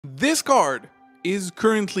This card is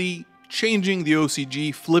currently changing the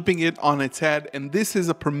OCG, flipping it on its head, and this is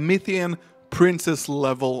a Promethean Princess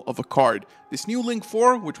level of a card. This new Link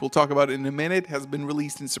 4, which we'll talk about in a minute, has been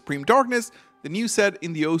released in Supreme Darkness, the new set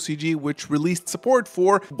in the OCG, which released support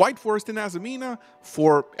for White Forest and Azamina,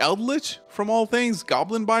 for Eldritch, from all things,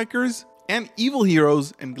 Goblin Bikers, and Evil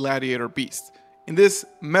Heroes and Gladiator Beasts. In this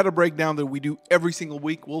meta breakdown that we do every single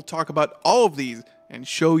week, we'll talk about all of these and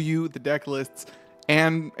show you the deck lists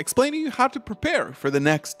and explain to you how to prepare for the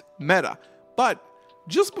next meta. But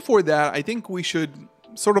just before that, I think we should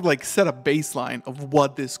sort of like set a baseline of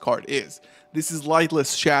what this card is. This is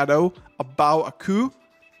Lightless Shadow, Abao Aku.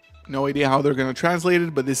 No idea how they're going to translate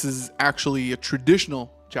it, but this is actually a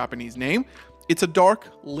traditional Japanese name. It's a dark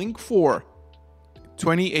Link 4,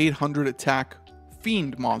 2800 attack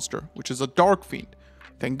Fiend monster, which is a dark Fiend.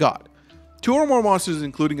 Thank God. 2 or more monsters,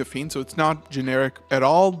 including a Fiend, so it's not generic at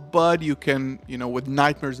all, but you can, with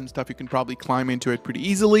nightmares and stuff, you can probably climb into it pretty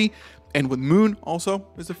easily. And with Moon also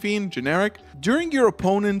is a Fiend, generic. During your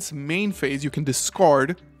opponent's main phase, you can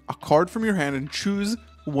discard a card from your hand and choose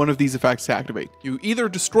one of these effects to activate. You either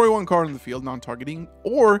destroy one card on the field, non-targeting,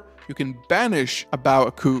 or you can banish Abao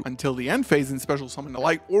Aku until the end phase and special summon a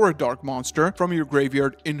light or a dark monster from your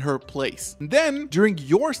graveyard in her place. And then, during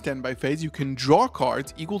your standby phase, you can draw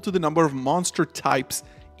cards equal to the number of monster types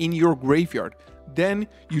in your graveyard. Then,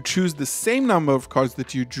 you choose the same number of cards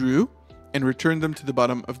that you drew and return them to the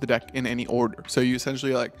bottom of the deck in any order. So you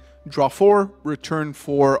essentially draw 4, return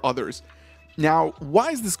 4 others. Now,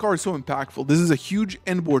 why is this card so impactful? This is a huge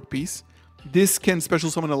end board piece. This can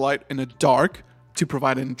special summon a light and a dark to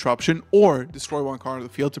provide an interruption, or destroy one card on the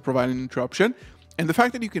field to provide an interruption. And the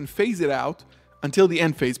fact that you can phase it out until the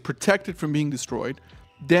end phase, protect it from being destroyed,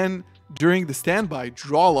 then during the standby,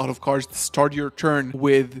 draw a lot of cards to start your turn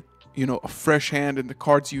with, a fresh hand and the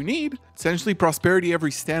cards you need. Essentially prosperity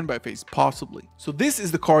every standby phase, possibly. So this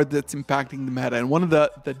is the card that's impacting the meta, and one of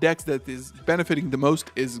the decks that is benefiting the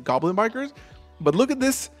most is Goblin Bikers. But look at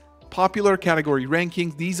this popular category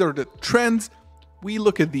rankings. These are the trends. We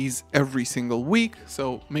look at these every single week,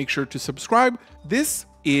 so make sure to subscribe. This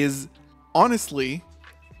is honestly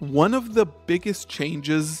one of the biggest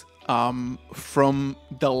changes from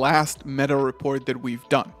the last meta report that we've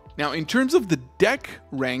done. Now, in terms of the deck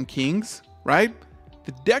rankings, right?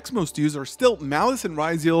 The decks most used are still Malice and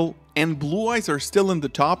Ryziel, and Blue Eyes are still in the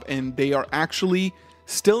top, and they are actually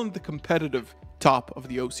still in the competitive top of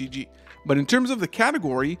the OCG. But in terms of the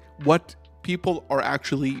category, what people are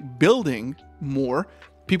actually building more,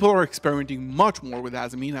 people are experimenting much more with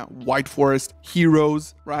Azamina, White Forest,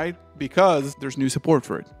 Heroes, right? Because there's new support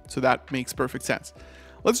for it. So that makes perfect sense.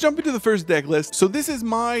 Let's jump into the first deck list. So this is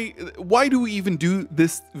why do we even do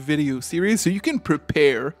this video series? So you can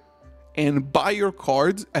prepare and buy your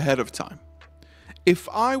cards ahead of time. If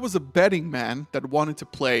I was a betting man that wanted to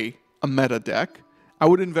play a meta deck, I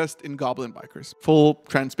would invest in Goblin Bikers. Full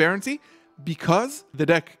transparency, because the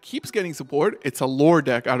deck keeps getting support. It's a lore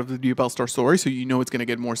deck out of the new Bellstar story, so you know it's going to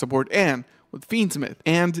get more support. And with Fiendsmith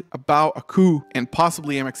and Abao Aku and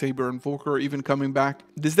possibly MX Saber Invoker even coming back,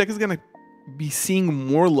 this deck is going to be seeing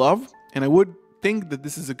more love, and I would think that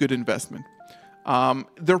this is a good investment.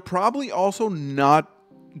 They're probably also not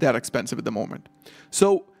that expensive at the moment.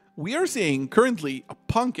 So we are seeing currently a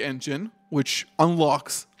Punk engine, which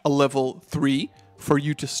unlocks a level 3 for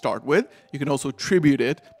you to start with. You can also tribute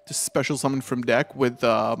it to special summon from deck with,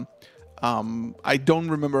 I don't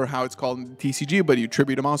remember how it's called in TCG, but you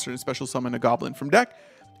tribute a monster and special summon a goblin from deck.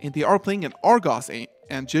 And they are playing an Argos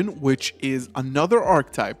engine, which is another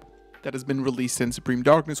archetype that has been released in Supreme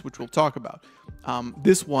Darkness, which we'll talk about.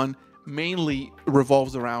 This one mainly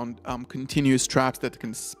revolves around continuous traps that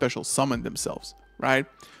can special summon themselves, right?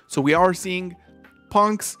 So we are seeing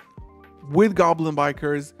punks with Goblin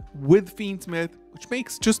Bikers, with Fiendsmith, which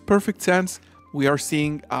makes just perfect sense. We are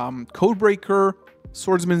seeing Codebreaker,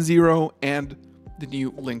 Swordsman 0, and the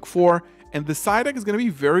new Link 4. And the side deck is going to be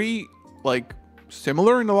very,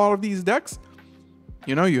 similar in a lot of these decks.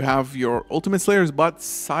 You have your Ultimate Slayers, but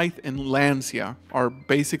Scythe and Lancia are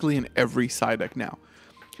basically in every side deck now.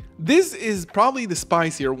 This is probably the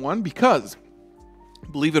spicier one because,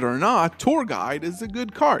 believe it or not, Tour Guide is a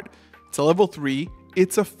good card. It's a level 3,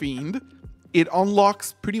 it's a Fiend, it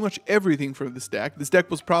unlocks pretty much everything for this deck. This deck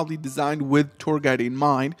was probably designed with Tour Guide in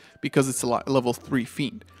mind because it's a level 3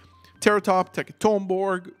 Fiend. Terratop,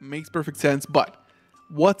 Tekatomborg, makes perfect sense, but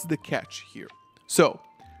what's the catch here? So,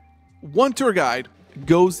 one Tour Guide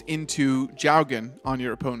goes into Jaugen on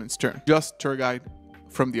your opponent's turn. Just Tour Guide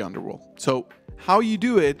from the Underworld. So how you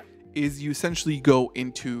do it is you essentially go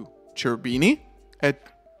into Cherubini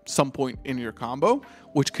at some point in your combo,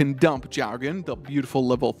 which can dump Jargon, the beautiful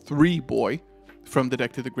level 3 boy, from the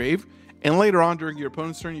deck to the grave. And later on during your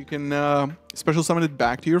opponent's turn, you can special summon it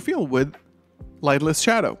back to your field with Lightless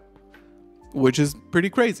Shadow, which is pretty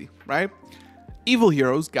crazy, right? Evil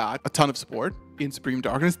Heroes got a ton of support in Supreme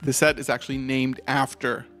Darkness. The set is actually named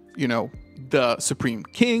after, you know, the Supreme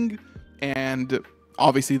King, and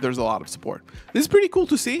obviously there's a lot of support. This is pretty cool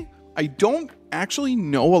to see. I don't actually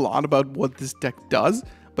know a lot about what this deck does,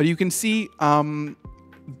 but you can see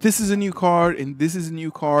this is a new card and this is a new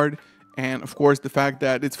card. And of course, the fact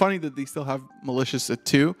that it's funny that they still have Malicious at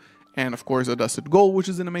 2, and of course, a Dusted Gold, which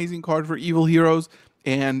is an amazing card for Evil Heroes.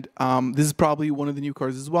 And this is probably one of the new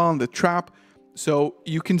cards as well in the Trap. So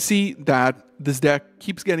you can see that this deck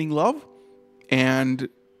keeps getting love, and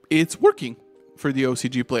it's working for the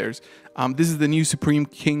OCG players. This is the new Supreme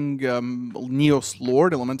King Neos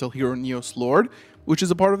Lord, Elemental Hero Neos Lord, which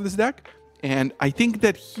is a part of this deck. And I think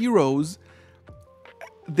that Heroes,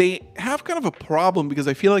 they have kind of a problem because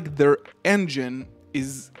I feel like their engine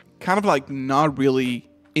is kind of like not really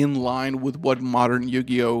in line with what modern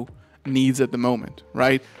Yu-Gi-Oh! Needs at the moment,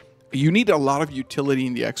 right? You need a lot of utility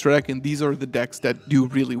in the extra deck, and these are the decks that do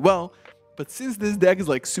really well. But since this deck is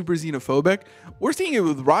like super xenophobic, we're seeing it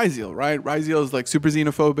with Ryzeal, right? Ryzeal is like super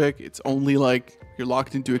xenophobic. It's only like you're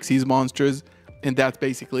locked into Xyz monsters, and that's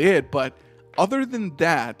basically it. But other than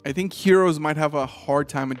that, I think Heroes might have a hard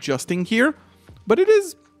time adjusting here, but it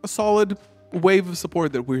is a solid wave of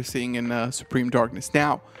support that we're seeing in Supreme Darkness.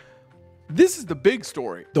 Now, this is the big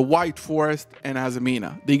story. The White Forest and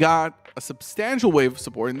Azamina. They got a substantial wave of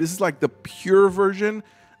support, and this is like the pure version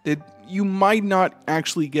that you might not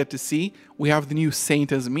actually get to see. We have the new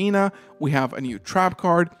Saint Azamina, we have a new Trap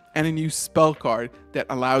card, and a new Spell card that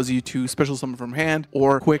allows you to special summon from hand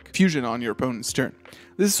or quick fusion on your opponent's turn.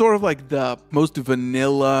 This is sort of like the most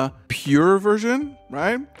vanilla, pure version,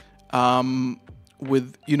 right?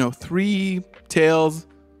 With, you know, 3 tails,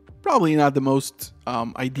 probably not the most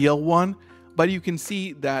ideal one, but you can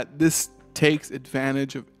see that this takes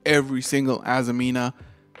advantage of every single Azamina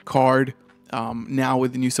card now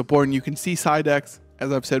with the new support. And you can see side decks,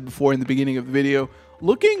 as I've said before in the beginning of the video,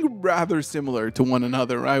 looking rather similar to one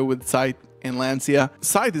another, right? With Scythe and Lancia.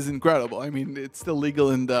 Scythe is incredible. I mean, it's still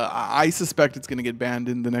legal, and I suspect it's going to get banned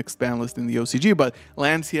in the next ban list in the OCG, but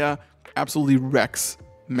Lancia absolutely wrecks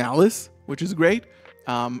Malice, which is great.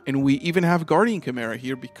 And we even have Guardian Chimera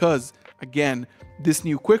here because, again, this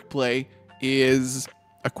new quick play is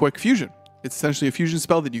a quick fusion. It's essentially a fusion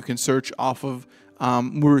spell that you can search off of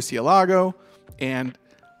Murcielago. And,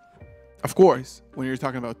 of course, when you're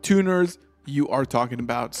talking about tuners, you are talking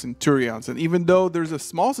about Centurions. And even though there's a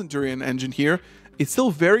small Centurion engine here, it's still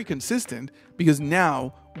very consistent because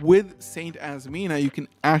now, with Saint Azamina, you can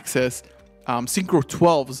access Synchro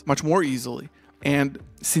 12s much more easily. And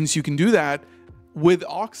since you can do that, with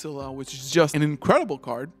Oxala, which is just an incredible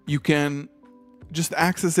card, you can just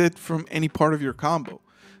access it from any part of your combo.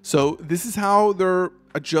 So this is how they're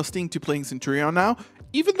adjusting to playing Centurion now.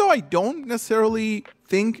 Even though I don't necessarily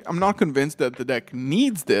think, I'm not convinced that the deck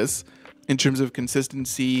needs this in terms of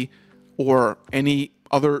consistency or any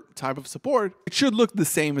other type of support, it should look the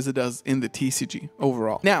same as it does in the TCG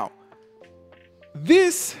overall. Now,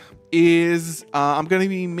 this is, I'm going to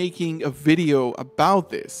be making a video about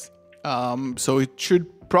this. So it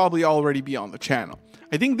should probably already be on the channel.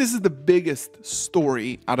 I think this is the biggest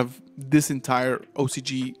story out of this entire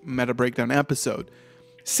OCG meta breakdown episode.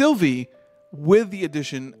 Sylvie, with the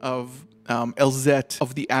addition of LZ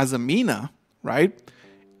of the Azamina, right?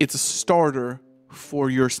 It's a starter for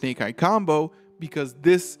your Snake Eye combo because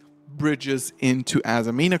this bridges into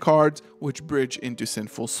Azamina cards, which bridge into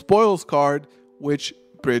Sinful Spoils card, which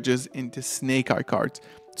bridges into Snake Eye cards.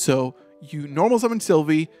 So you normal summon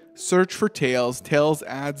Sylvie, search for Tails. Tails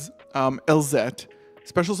adds LZ,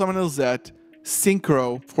 special summon LZ,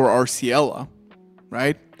 Synchro for Arciela,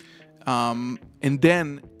 right? And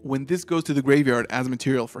then when this goes to the graveyard as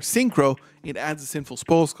material for Synchro, it adds a Sinful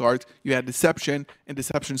Spoils card. You add Deception, and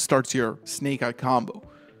Deception starts your Snake Eye combo,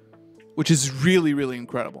 which is really, really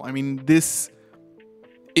incredible. I mean, this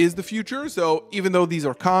is the future. So even though these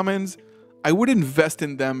are commons, I would invest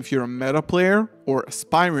in them if you're a meta player or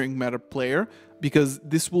aspiring meta player, because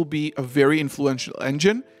this will be a very influential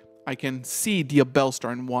engine. I can see Dia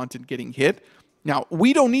Bellstar and Wanted getting hit. Now,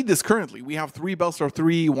 we don't need this currently. We have 3 Bellstar,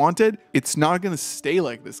 3 Wanted. It's not going to stay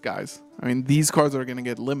like this, guys. I mean, these cards are going to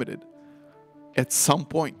get limited at some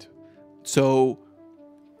point. So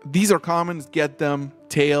these are commons. Get them.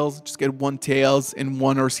 Tails. Just get 1 Tails and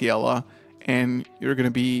 1 Urciela, and you're going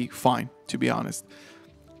to be fine, to be honest.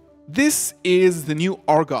 This is the new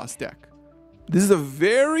Argos deck. This is a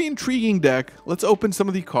very intriguing deck. Let's open some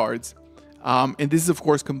of the cards. And this is, of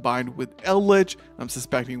course, combined with Eldritch. I'm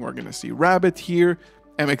suspecting we're going to see Rabbit here,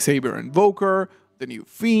 MX Saber Invoker, the new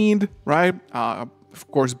Fiend, right? Of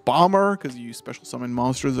course, Bomber, because you use special summon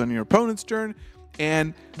monsters on your opponent's turn.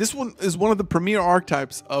 And this one is one of the premier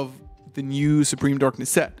archetypes of the new Supreme Darkness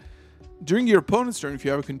set. During your opponent's turn, if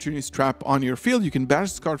you have a continuous trap on your field, you can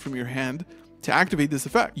banish this card from your hand to activate this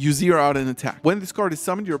effect. You zero out an attack. When this card is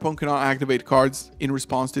summoned, your opponent cannot activate cards in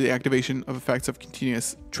response to the activation of effects of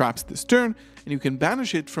continuous traps this turn, and you can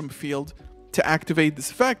banish it from field to activate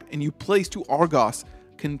this effect, and you place 2 Argos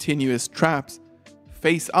continuous traps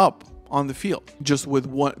face up on the field, just with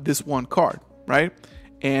this one card, right?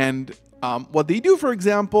 And what they do, for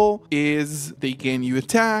example, is they gain you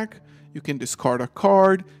attack, you can discard a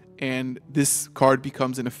card, and this card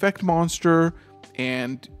becomes an effect monster,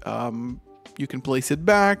 and you can place it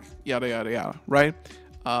back, yada, yada, yada, right?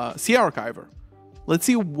 Sea Archiver. Let's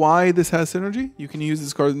see why this has synergy. You can use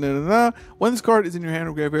this card. When this card is in your hand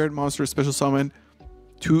or graveyard, monster is special summoned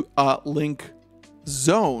to link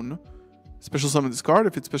zone. Special summon this card.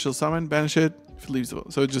 If it's special summoned, banish it. If it leaves the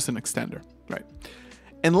so it's just an extender, right?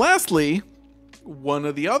 And lastly, one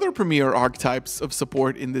of the other premier archetypes of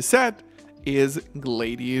support in this set is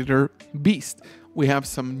Gladiator Beast. We have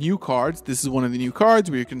some new cards. This is one of the new cards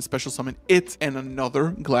where you can special summon it and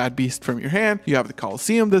another Glad Beast from your hand. You have the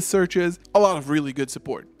Colosseum that searches. A lot of really good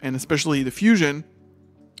support. And especially the Fusion,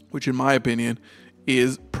 which in my opinion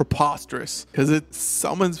is preposterous because it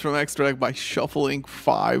summons from extra deck by shuffling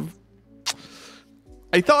 5.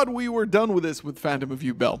 I thought we were done with this with Phantom of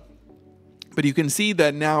Yubel. But you can see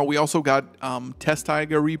that now we also got Test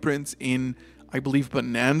Tiger reprints in, I believe,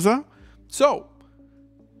 Bonanza. So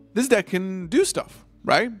this deck can do stuff,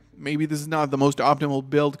 right? Maybe this is not the most optimal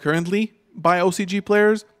build currently by OCG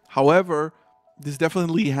players. However, this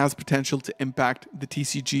definitely has potential to impact the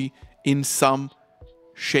TCG in some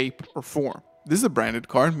shape or form. This is a branded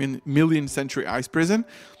card, Million Century Ice Prison.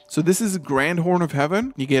 So this is Grand Horn of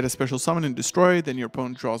Heaven. You get a special summon and destroy it. Then your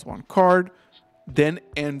opponent draws 1 card. Then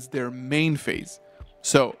ends their main phase.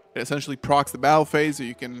 So it essentially procs the battle phase, so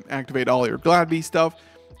you can activate all your Glad Beast stuff.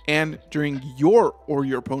 And during your or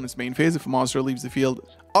your opponent's main phase, if a monster leaves the field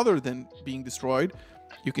other than being destroyed,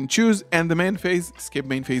 you can choose end the main phase, skip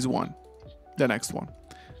main phase 1, the next one,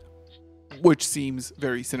 which seems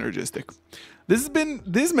very synergistic. This has been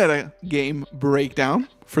this meta game breakdown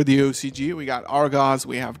for the OCG. We got Argos,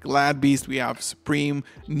 we have Glad Beast, we have Supreme,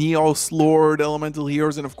 Neos Lord, Elemental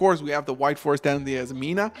Heroes, and of course we have the White Force down the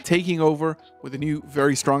Azamina taking over with a new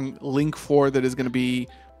very strong Link 4 that is going to be,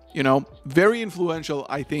 you know, very influential,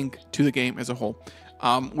 I think, to the game as a whole.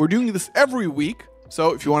 We're doing this every week,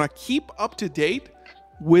 so if you want to keep up to date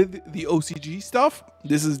with the OCG stuff,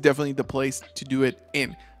 this is definitely the place to do it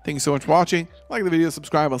in. Thank you so much for watching. Like the video,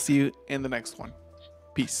 subscribe. I'll see you in the next one.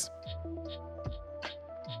 Peace.